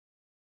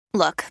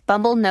Look,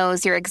 Bumble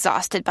knows you're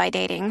exhausted by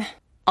dating.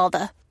 All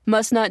the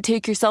must not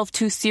take yourself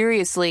too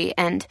seriously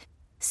and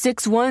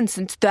 6'1"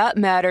 since that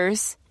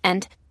matters.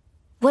 And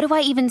what do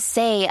I even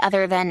say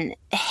other than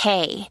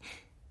hey?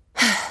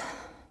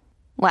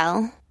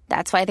 Well,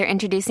 that's why they're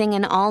introducing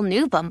an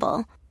all-new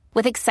Bumble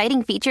with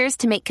exciting features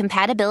to make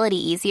compatibility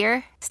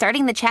easier,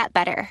 starting the chat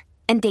better,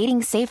 and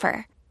dating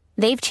safer.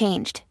 They've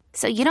changed,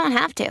 so you don't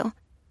have to.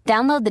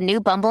 Download the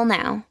new Bumble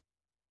now.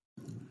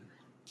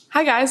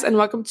 Hi guys, and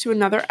welcome to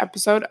another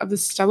episode of the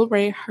Stella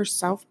Rae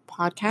Herself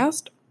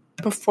podcast.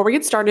 Before we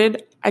get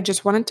started, I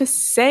just wanted to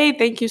say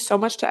thank you so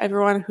much to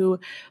everyone who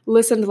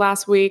listened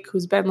last week,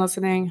 who's been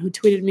listening, who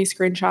tweeted me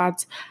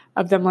screenshots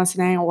of them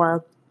listening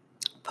or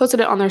posted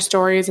it on their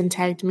stories and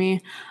tagged me.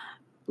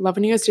 Love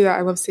when you guys do that.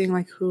 I love seeing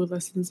like who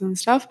listens and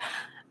stuff.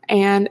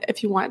 And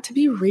if you want it to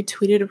be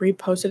retweeted,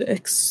 reposted,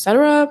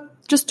 etc.,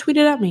 just tweet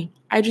it at me.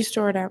 IG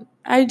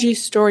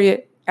story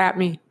it at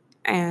me,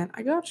 and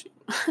I got you.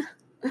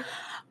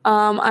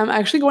 I'm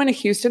actually going to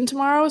Houston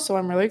tomorrow, so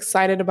I'm really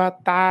excited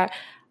about that.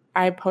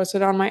 I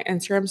posted on my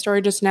Instagram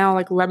story just now,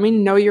 like, let me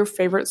know your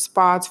favorite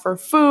spots for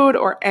food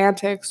or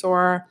antics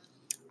or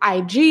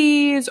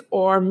IGs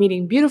or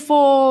meeting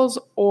beautifuls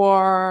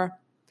or,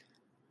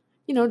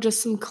 you know,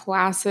 just some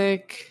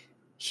classic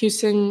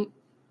Houston,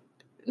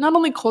 not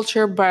only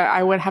culture, but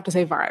I would have to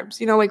say vibes.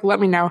 You know, like, let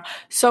me know.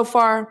 So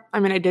far, I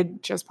mean, I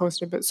did just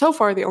post it, but so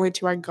far the only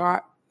two I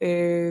got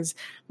is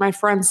my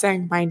friend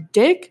saying my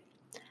dick,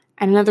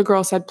 and another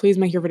girl said, please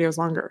make your videos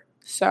longer.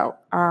 So,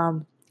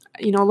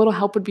 you know, a little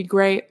help would be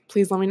great.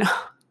 Please let me know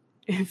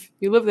if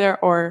you live there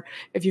or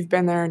if you've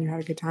been there and you had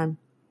a good time.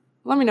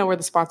 Let me know where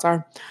the spots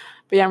are.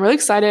 But yeah, I'm really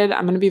excited.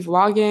 I'm going to be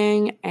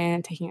vlogging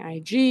and taking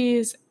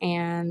IGs,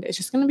 and it's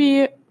just going to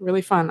be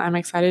really fun. I'm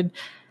excited.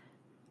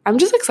 I'm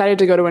just excited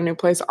to go to a new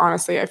place,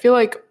 honestly. I feel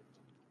like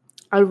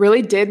I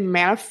really did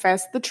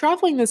manifest the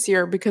traveling this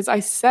year because I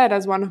said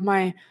as one of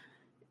my,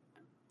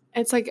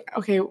 it's like,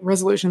 okay,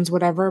 resolutions,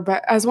 whatever.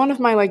 But as one of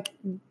my like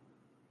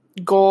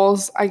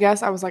goals, I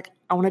guess, I was like,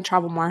 I want to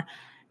travel more.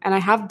 And I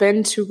have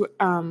been to,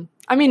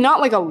 I mean,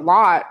 not like a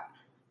lot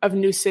of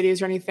new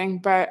cities or anything,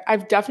 but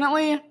I've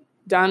definitely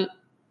done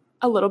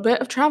a little bit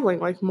of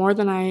traveling, like more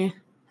than I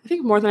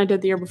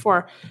did the year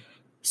before.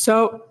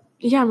 So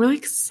yeah, I'm really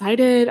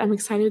excited. I'm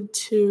excited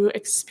to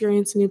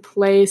experience a new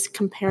place,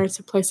 compare it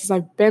to places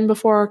I've been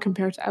before,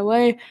 compare it to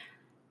LA,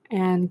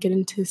 and get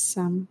into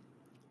some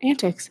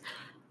antics.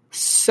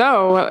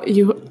 So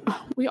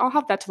we all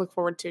have that to look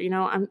forward to. You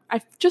know,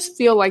 I just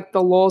feel like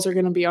the lols are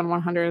going to be on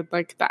 100,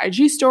 like the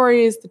IG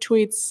stories, the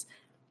tweets.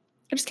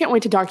 I just can't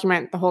wait to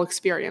document the whole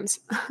experience.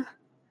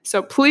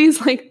 So please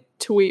like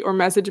tweet or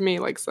message me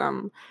like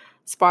some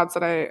spots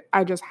that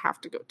I just have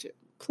to go to.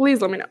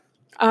 Please let me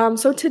know.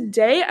 So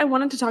today I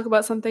wanted to talk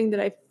about something that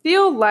I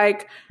feel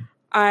like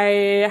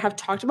I have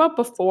talked about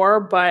before,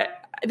 but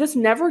this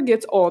never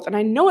gets old. And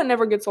I know it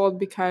never gets old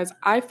because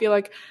I feel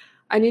like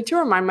I need to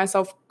remind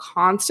myself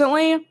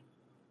constantly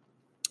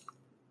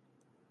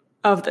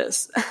of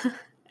this.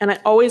 And I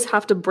always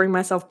have to bring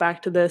myself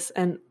back to this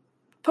and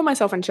put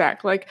myself in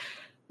check. Like,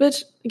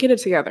 bitch, get it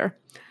together.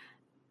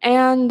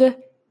 And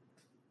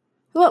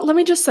let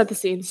me just set the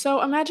scene. So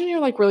imagine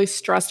you're like really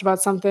stressed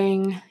about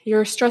something.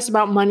 You're stressed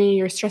about money.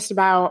 You're stressed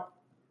about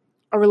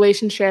a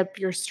relationship.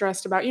 You're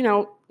stressed about, you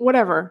know,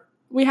 whatever.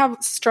 We have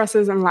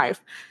stresses in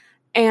life.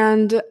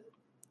 And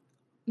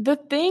the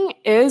thing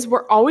is,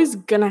 we're always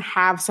going to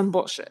have some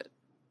bullshit.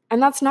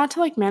 And that's not to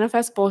like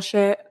manifest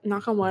bullshit,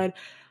 knock on wood,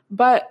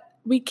 but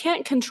we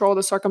can't control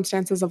the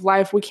circumstances of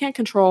life. We can't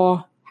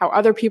control how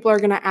other people are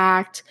going to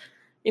act.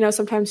 You know,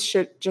 sometimes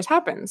shit just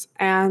happens.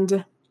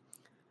 And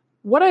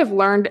what I've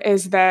learned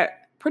is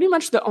that pretty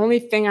much the only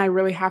thing I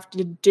really have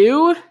to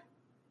do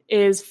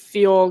is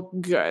feel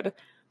good.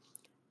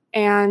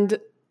 And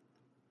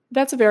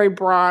that's a very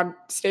broad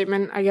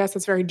statement, I guess.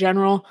 It's very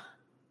general.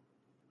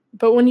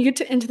 But when you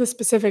get into the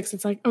specifics,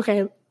 it's like,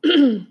 okay,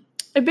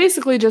 it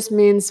basically just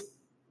means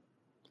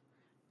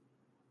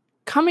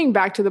coming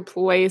back to the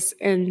place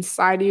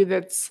inside you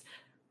that's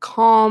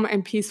calm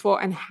and peaceful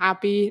and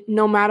happy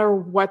no matter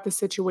what the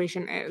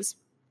situation is.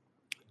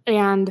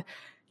 And,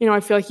 you know, I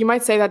feel like you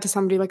might say that to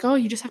somebody like, oh,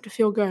 you just have to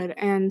feel good.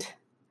 And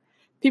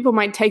people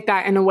might take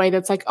that in a way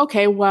that's like,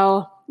 okay,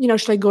 well, you know,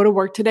 should I go to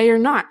work today or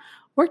not?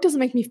 Work doesn't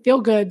make me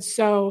feel good.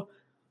 So,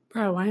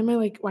 bro, why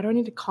do I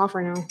need to cough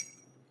right now?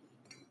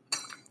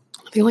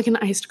 I feel like an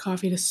iced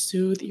coffee to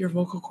soothe your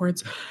vocal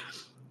cords.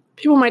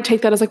 People might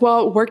take that as like,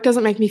 well, work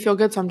doesn't make me feel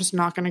good, so I'm just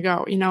not going to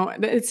go. You know,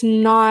 it's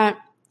not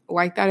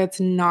like that. It's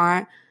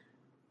not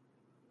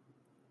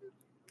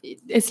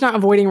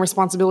avoiding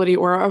responsibility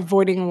or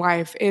avoiding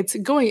life. It's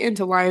going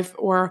into life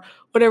or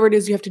whatever it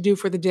is you have to do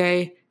for the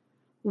day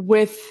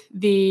with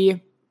the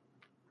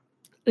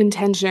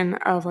intention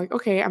of like,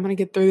 okay, I'm going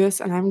to get through this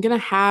and I'm going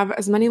to have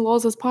as many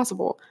lulls as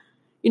possible.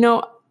 You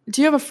know,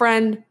 do you have a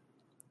friend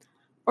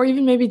or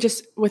even maybe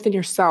just within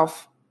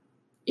yourself,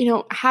 you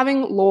know,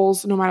 having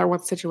lulls no matter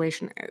what the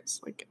situation is?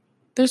 Like,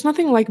 there's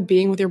nothing like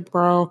being with your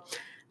bro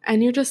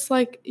and you're just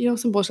like, you know,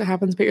 some bullshit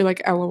happens, but you're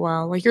like,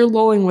 LOL, like you're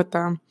lulling with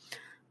them.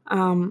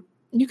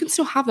 you can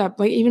still have that,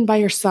 like even by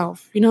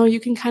yourself. You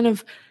can kind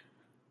of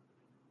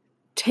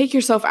take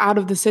yourself out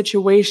of the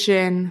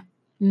situation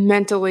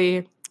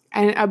mentally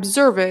and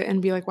observe it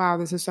and be like, wow,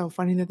 this is so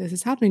funny that this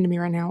is happening to me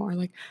right now. Or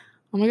like,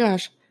 oh my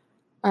gosh,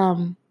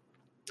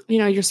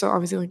 you're still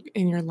obviously like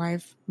in your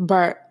life,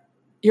 but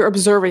you're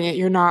observing it.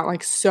 You're not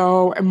like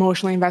so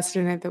emotionally invested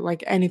in it that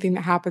like anything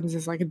that happens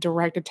is like a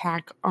direct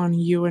attack on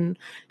you and,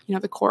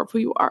 the core of who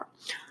you are.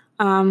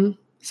 So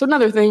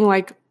another thing,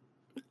 like,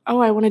 oh,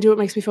 I want to do what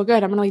makes me feel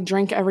good. I'm going to like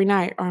drink every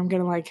night, or I'm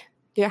going to like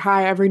get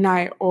high every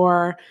night,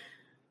 or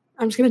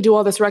I'm just going to do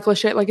all this reckless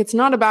shit. Like, it's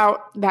not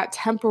about that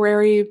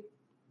temporary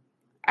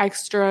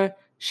extra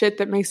shit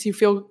that makes you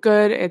feel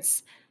good.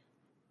 It's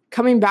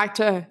coming back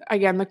to,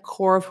 again, the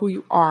core of who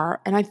you are.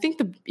 And I think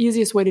the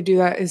easiest way to do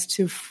that is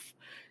to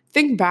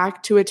think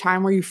back to a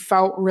time where you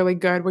felt really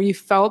good, where you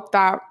felt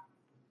that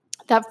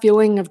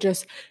feeling of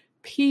just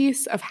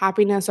peace, of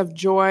happiness, of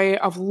joy,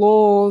 of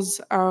lulls,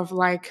 of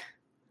like,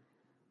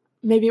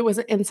 maybe it was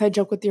an inside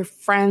joke with your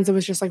friends. It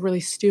was just like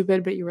really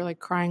stupid, but you were like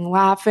crying,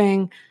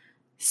 laughing.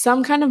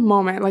 Some kind of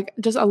moment, like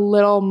just a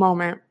little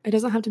moment. It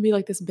doesn't have to be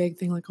like this big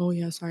thing, like, oh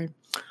yes, I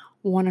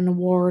won an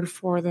award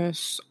for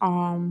this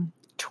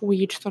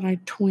tweet that I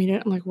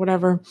tweeted, like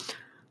whatever.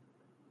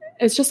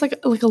 It's just like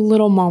a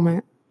little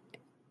moment.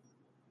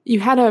 You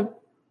had a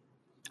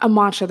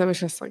matcha that was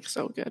just like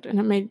so good, and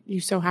it made you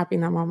so happy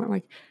in that moment.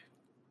 Like,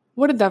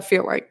 what did that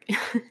feel like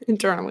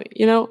internally?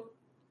 You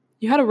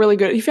found a really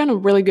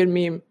good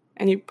meme,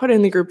 and you put it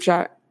in the group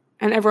chat,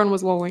 and everyone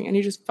was lolling, and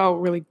you just felt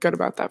really good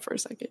about that for a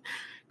second.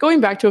 Going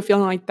back to a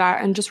feeling like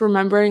that and just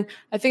remembering,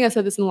 I think I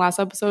said this in the last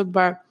episode,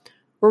 but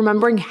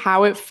remembering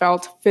how it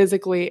felt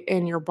physically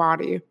in your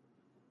body.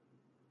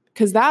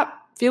 Because that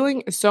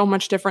feeling is so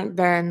much different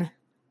than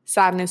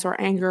sadness or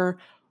anger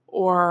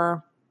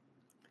or,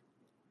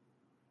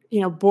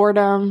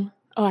 boredom.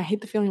 Oh, I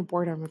hate the feeling of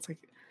boredom. It's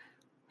like,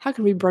 how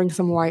can we bring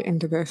some light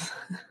into this?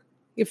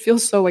 It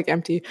feels so like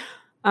empty.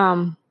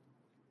 So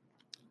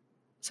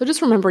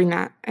just remembering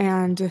that.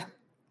 And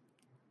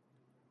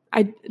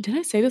did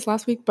I say this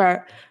last week?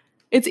 But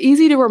it's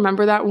easy to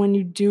remember that when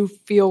you do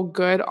feel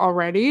good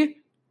already.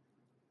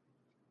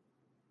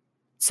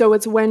 So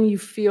it's when you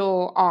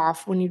feel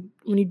off, when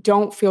you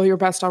don't feel your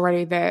best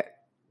already, that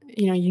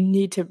you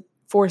need to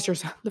force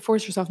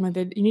yourself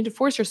method. You need to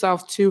force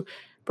yourself to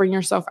bring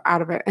yourself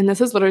out of it. And this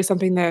is literally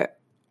something that,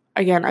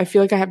 again, I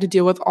feel like I have to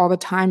deal with all the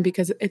time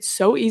because it's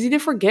so easy to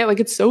forget.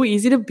 Like, it's so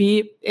easy to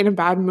be in a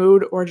bad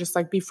mood or just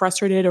like be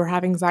frustrated or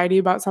have anxiety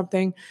about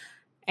something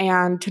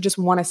and to just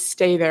want to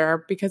stay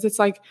there because it's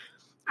like,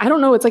 I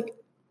don't know, it's like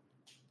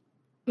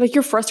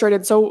you're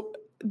frustrated. So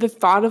the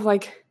thought of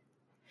like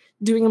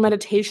doing a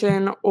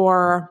meditation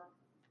or,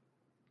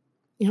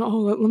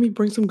 let me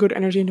bring some good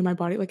energy into my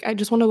body. Like, I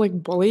just want to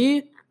like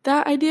bully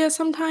that idea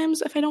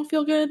sometimes if I don't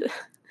feel good.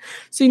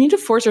 So you need to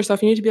force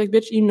yourself. You need to be like,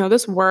 bitch,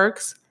 this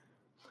works.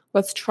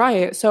 Let's try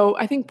it. So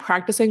I think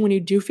practicing when you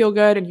do feel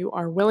good and you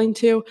are willing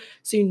to,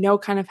 so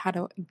kind of how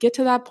to get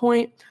to that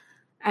point.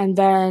 And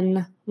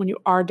then when you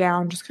are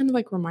down, just kind of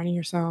like reminding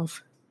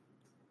yourself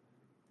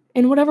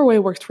in whatever way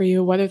works for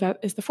you, whether that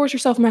is the force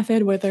yourself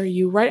method, whether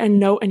you write a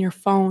note in your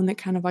phone that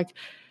kind of like,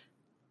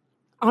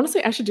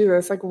 honestly, I should do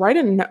this. Like, write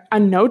a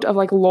note of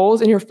like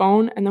lulls in your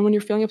phone. And then when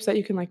you're feeling upset,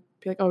 you can like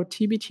be like, oh,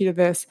 TBT to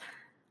this.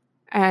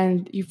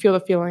 And you feel the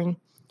feeling.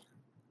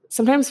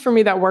 Sometimes for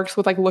me that works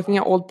with like looking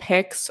at old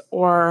pics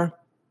or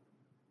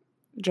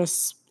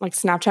just like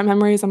Snapchat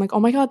memories. I'm like, oh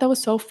my God, that was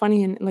so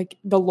funny. And like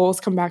the lulls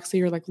come back. So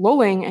you're like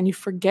lulling and you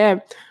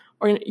forget,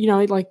 or,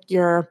 like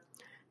the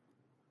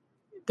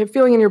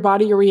feeling in your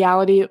body, your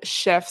reality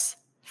shifts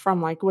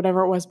from like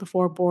whatever it was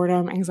before,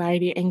 boredom,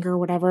 anxiety, anger,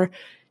 whatever,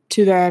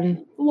 to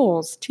then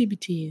lulls,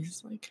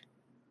 TBTs, like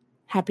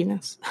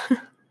happiness.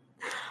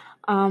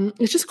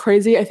 It's just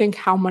crazy, I think,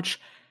 how much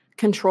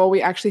control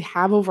we actually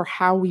have over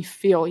how we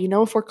feel.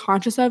 If we're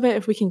conscious of it,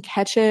 if we can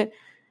catch it,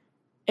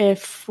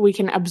 if we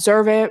can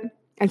observe it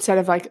instead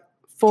of like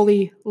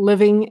fully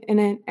living in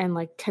it and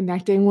like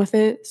connecting with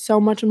it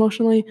so much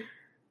emotionally,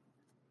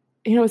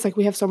 it's like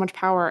we have so much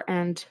power.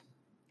 And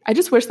I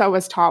just wish that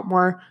was taught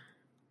more,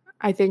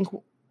 I think,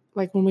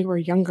 like when we were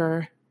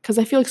younger, because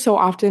I feel like so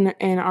often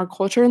in our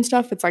culture and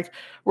stuff, it's like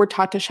we're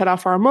taught to shut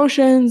off our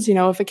emotions.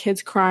 If a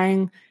kid's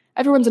crying,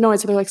 everyone's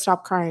annoyed, so they're like,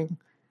 stop crying.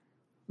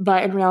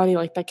 But in reality,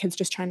 like that kid's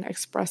just trying to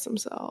express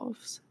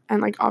themselves.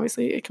 And like,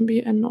 obviously it can be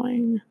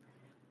annoying.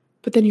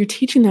 But then you're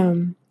teaching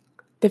them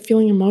that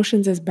feeling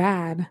emotions is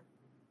bad.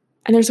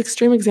 And there's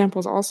extreme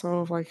examples also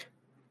of like,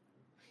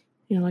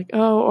 like,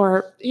 oh,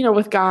 or,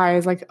 with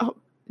guys, like, oh,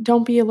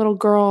 don't be a little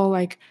girl.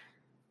 Like,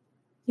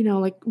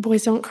 like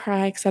boys don't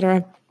cry,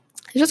 etc.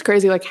 It's just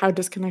crazy like how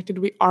disconnected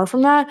we are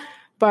from that.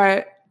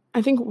 But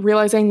I think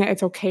realizing that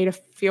it's okay to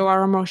feel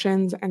our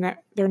emotions and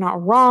that they're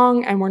not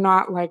wrong and we're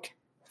not like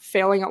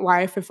failing at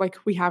life if like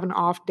we have an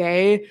off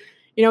day.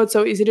 It's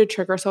so easy to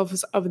trick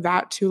ourselves of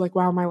that too. Like,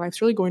 wow, my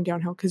life's really going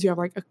downhill because you have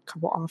like a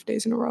couple off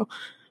days in a row.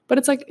 But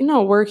it's like,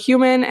 no, we're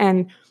human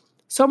and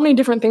so many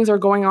different things are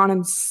going on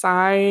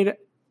inside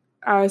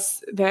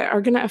us that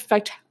are going to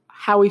affect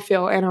how we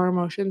feel and our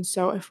emotions.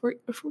 So if we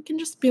can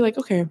just be like,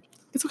 okay,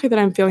 it's okay that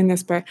I'm feeling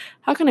this, but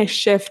how can I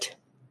shift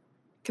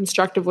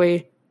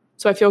constructively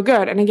so I feel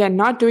good? And again,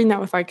 not doing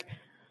that with like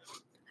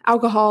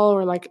alcohol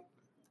or like,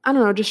 I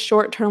don't know, just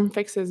short-term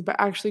fixes, but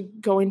actually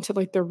going to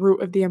like the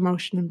root of the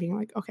emotion and being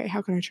like, okay,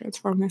 how can I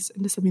transform this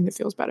into something that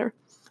feels better?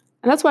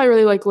 And that's why I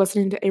really like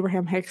listening to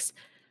Abraham Hicks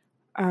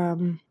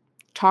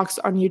talks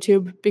on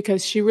YouTube,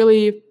 because she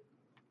really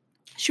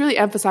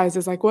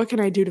emphasizes like, what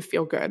can I do to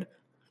feel good?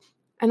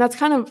 And that's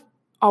kind of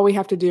all we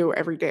have to do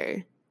every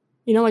day.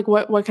 You know, like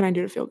what can I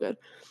do to feel good?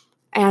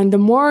 And the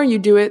more you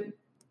do it,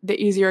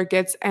 the easier it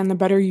gets and the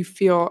better you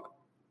feel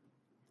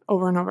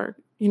over and over.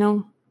 You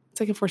know, it's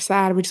like if we're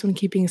sad, we just want to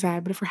keep being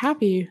sad. But if we're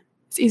happy,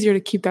 it's easier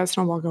to keep that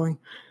snowball going.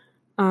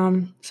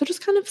 So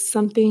just kind of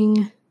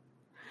something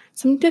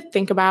to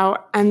think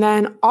about. And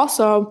then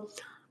also,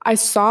 I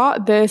saw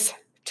this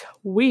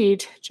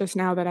tweet just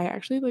now that I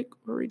actually like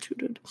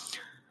retweeted.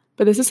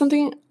 But this is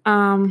something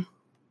I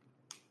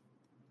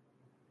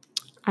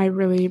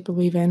really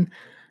believe in.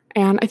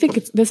 And I think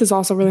this is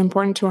also really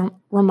important to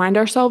remind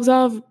ourselves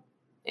of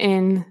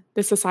in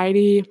the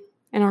society,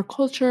 in our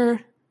culture,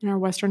 in our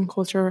Western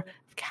culture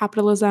of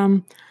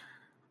capitalism,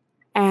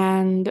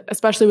 and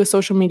especially with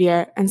social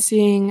media and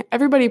seeing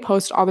everybody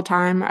post all the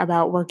time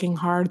about working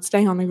hard,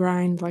 staying on the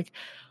grind, like,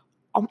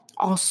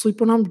 I'll sleep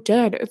when I'm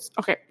dead. It's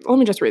okay. Let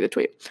me just read the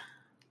tweet.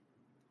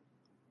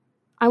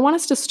 I want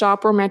us to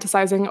stop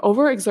romanticizing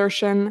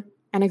overexertion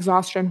and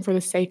exhaustion for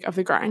the sake of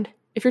the grind.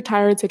 If you're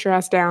tired, sit your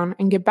ass down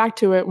and get back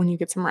to it when you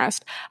get some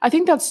rest. I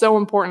think that's so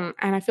important,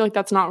 and I feel like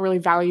that's not really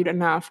valued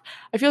enough.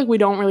 I feel like we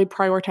don't really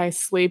prioritize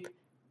sleep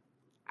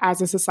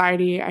as a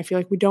society. I feel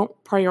like we don't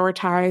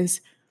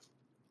prioritize,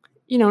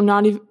 you know,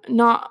 not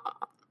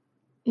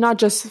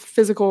just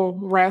physical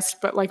rest,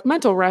 but like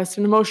mental rest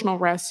and emotional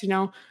rest, you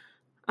know.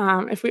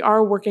 If we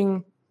are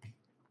working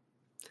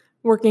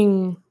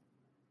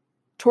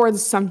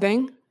towards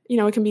something, you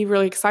know, it can be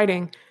really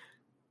exciting,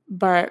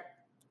 but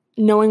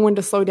knowing when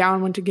to slow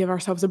down, when to give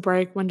ourselves a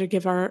break, when to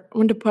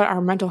put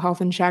our mental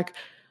health in check,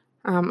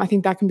 I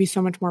think that can be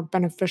so much more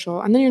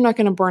beneficial. And then you're not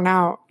going to burn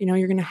out. You know,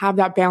 you're going to have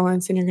that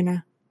balance and you're going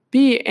to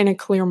be in a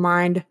clear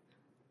mind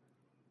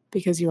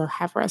because you are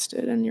half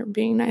rested and you're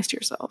being nice to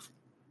yourself.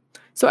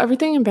 So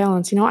everything in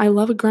balance. You know, I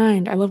love a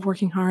grind. I love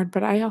working hard,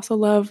 but I also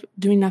love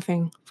doing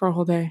nothing for a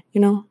whole day,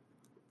 you know,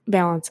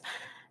 balance.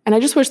 And I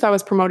just wish that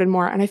was promoted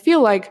more. And I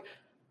feel like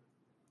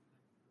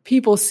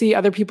people see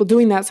other people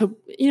doing that. So,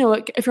 you know,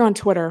 like if you're on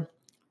Twitter,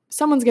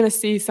 someone's going to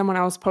see someone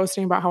else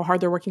posting about how hard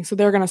they're working. So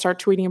they're going to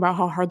start tweeting about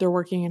how hard they're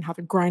working and how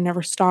the grind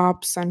never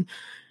stops. And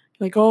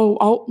like,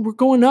 we're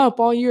going up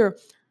all year.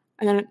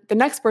 And then the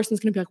next person's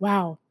going to be like,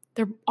 wow,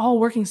 they're all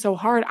working so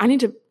hard. I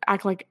need to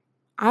act like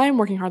I'm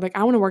working hard. Like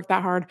I want to work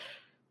that hard.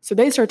 So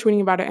they start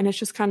tweeting about it. And it's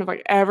just kind of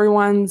like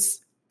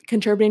everyone's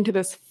contributing to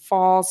this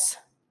false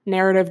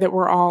narrative that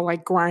we're all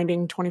like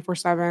grinding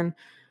 24/7.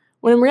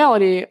 When in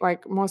reality,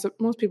 like most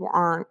people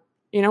aren't,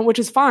 you know, which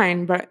is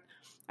fine. But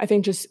I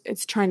think just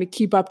it's trying to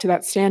keep up to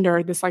that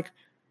standard,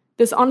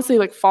 this honestly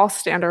like false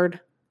standard.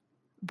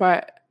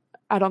 But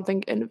I don't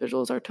think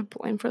individuals are to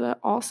blame for that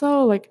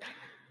also. Like,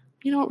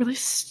 you know, it really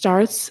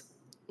starts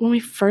when we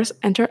first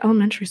enter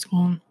elementary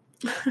school.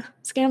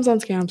 Scams on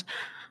scams.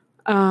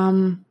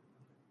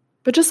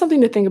 But just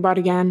something to think about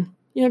again.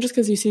 You know, just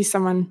because you see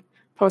someone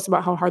post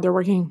about how hard they're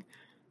working,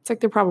 it's like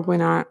they're probably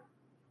not.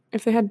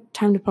 If they had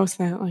time to post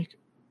that, like,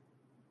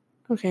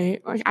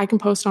 okay, like I can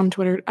post on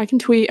Twitter, I can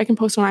tweet, I can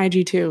post on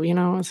IG too, you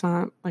know, it's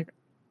not like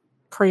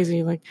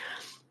crazy, like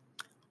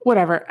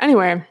whatever.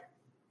 Anyway,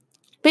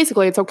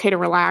 basically it's okay to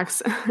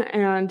relax.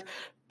 And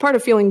part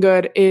of feeling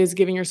good is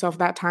giving yourself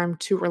that time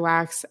to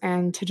relax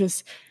and to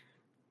just,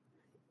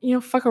 you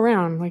know, fuck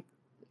around, like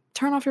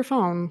turn off your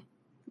phone.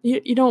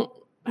 You don't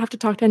have to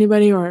talk to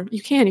anybody, or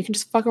you can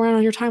just fuck around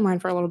on your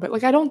timeline for a little bit.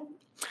 Like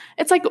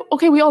it's like,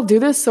 okay, we all do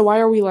this. So why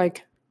are we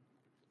like,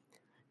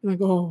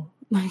 oh,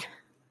 like,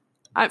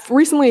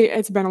 recently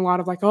it's been a lot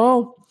of like,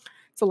 oh,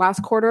 it's the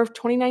last quarter of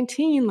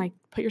 2019. Like,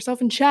 put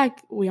yourself in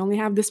check. We only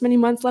have this many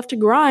months left to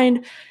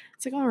grind.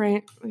 It's like, all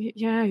right,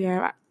 yeah.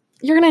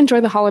 You're going to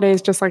enjoy the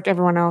holidays just like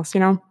everyone else, you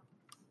know?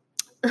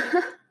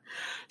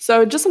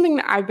 So just something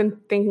that I've been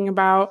thinking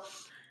about.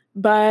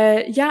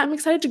 But yeah, I'm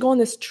excited to go on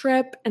this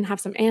trip and have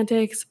some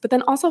antics, but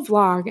then also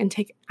vlog and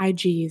take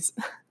IGs.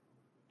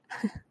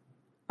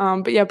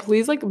 But yeah,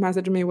 please like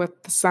message me with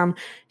some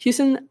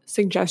Houston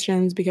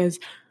suggestions, because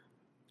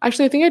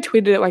actually I think I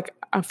tweeted it like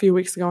a few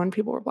weeks ago and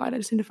people replied. I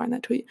just need to find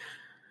that tweet.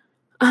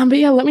 But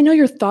yeah, let me know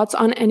your thoughts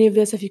on any of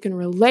this, if you can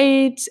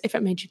relate, if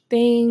it made you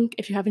think,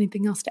 if you have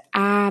anything else to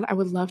add. I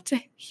would love to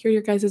hear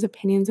your guys'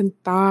 opinions and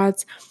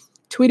thoughts.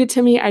 Tweet it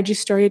to me, IG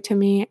story it to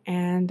me,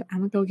 and I'm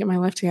gonna go get my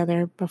life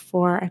together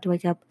before I have to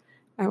wake up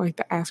at like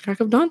the ass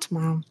crack of dawn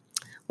tomorrow.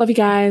 Love you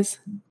guys.